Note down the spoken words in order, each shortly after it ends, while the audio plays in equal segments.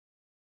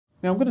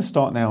Now I'm going to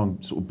start now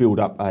and sort of build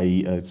up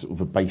a sort of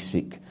a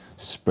basic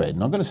spread,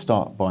 and I'm going to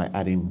start by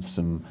adding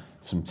some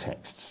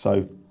text.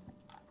 So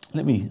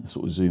let me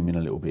sort of zoom in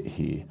a little bit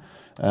here.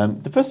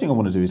 The first thing I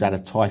want to do is add a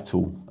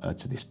title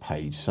to this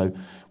page. So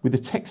with the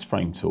text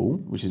frame tool,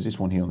 which is this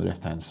one here on the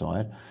left hand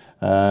side,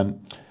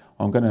 I'm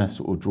going to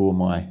sort of draw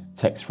my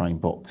text frame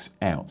box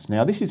out.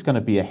 Now this is going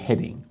to be a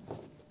heading.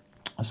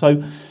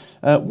 So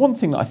one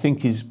thing that I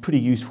think is pretty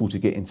useful to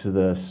get into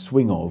the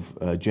swing of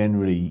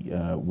generally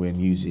when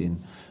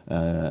using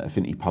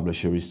Affinity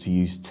Publisher is to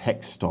use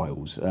text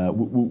styles.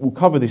 We'll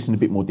cover this in a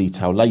bit more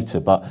detail later,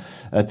 but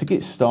to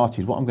get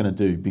started, what I'm going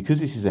to do,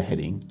 because this is a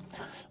heading,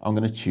 I'm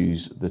going to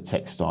choose the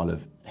text style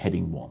of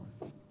heading 1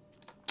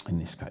 in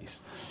this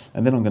case.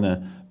 And then I'm going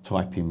to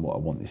type in what I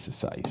want this to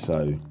say.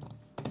 So,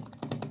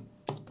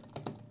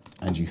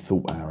 and you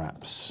thought our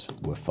apps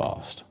were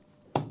fast.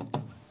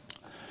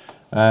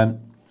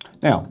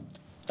 Now,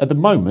 at the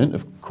moment,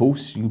 of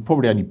course, you can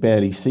probably only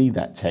barely see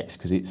that text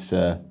because it's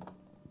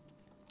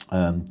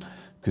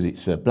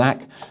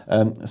black.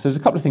 So there's a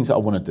couple of things that I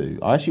want to do.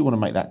 I actually want to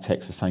make that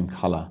text the same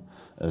colour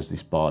as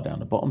this bar down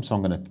the bottom, so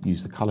I'm going to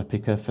use the colour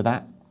picker for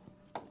that.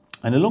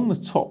 And along the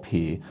top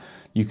here,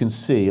 you can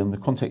see on the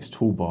context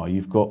toolbar,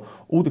 you've got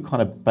all the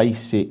kind of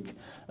basic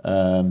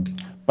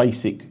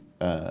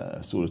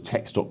sort of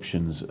text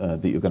options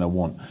that you're going to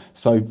want.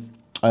 So,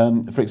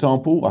 for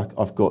example,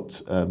 I've got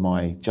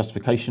my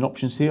justification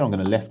options here. I'm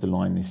going to left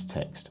align this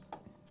text.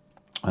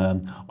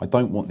 I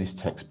don't want this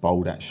text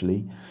bold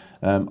actually.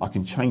 I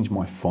can change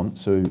my font,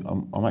 so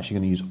I'm actually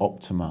going to use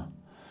Optima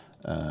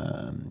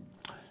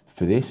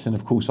for this, and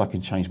of course I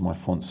can change my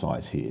font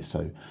size here.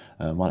 So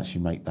I'll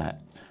actually make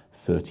that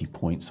 30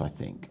 points, I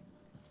think.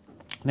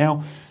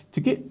 Now,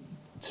 to get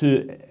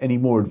to any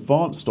more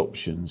advanced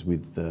options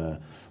with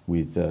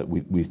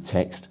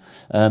text,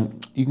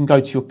 you can go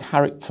to your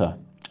character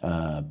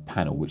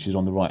panel, which is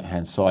on the right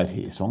hand side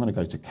here. So I'm going to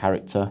go to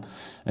character,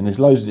 and there's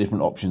loads of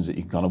different options that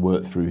you can kind of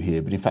work through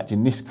here, but in fact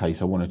in this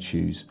case I want to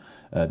choose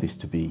this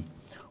to be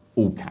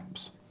all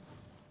caps.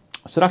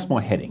 So that's my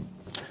heading.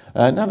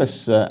 Now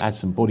let's add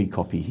some body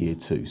copy here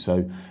too.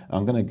 So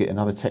I'm going to get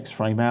another text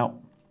frame out,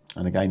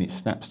 and again it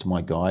snaps to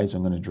my guides.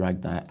 I'm going to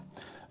drag that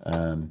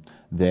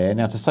there.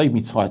 Now to save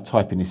me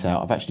typing this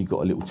out, I've actually got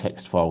a little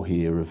text file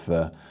here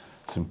of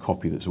some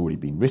copy that's already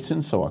been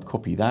written, so I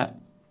copy that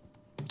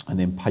and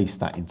then paste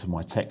that into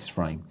my text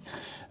frame.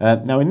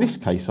 Now in this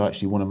case I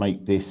actually want to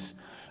make this,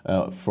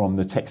 from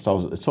the text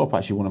styles at the top, I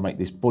actually want to make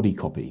this body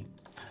copy.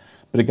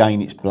 But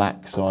again it's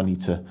black, so I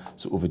need to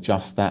sort of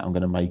adjust that. I'm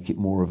going to make it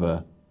more of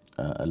a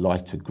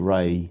lighter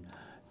grey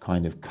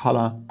kind of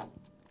colour.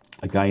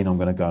 Again I'm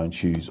going to go and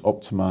choose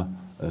Optima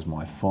as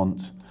my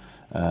font,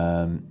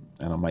 and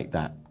I'll make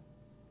that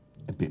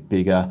a bit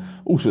bigger.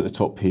 Also at the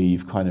top here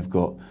you've kind of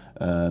got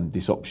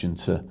this option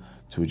to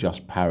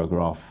adjust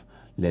paragraph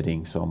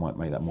leading, so I might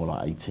make that more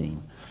like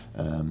 18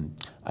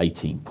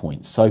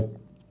 points. So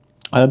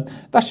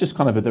that's just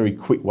kind of a very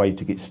quick way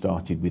to get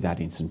started with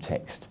adding some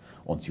text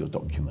onto your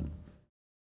document.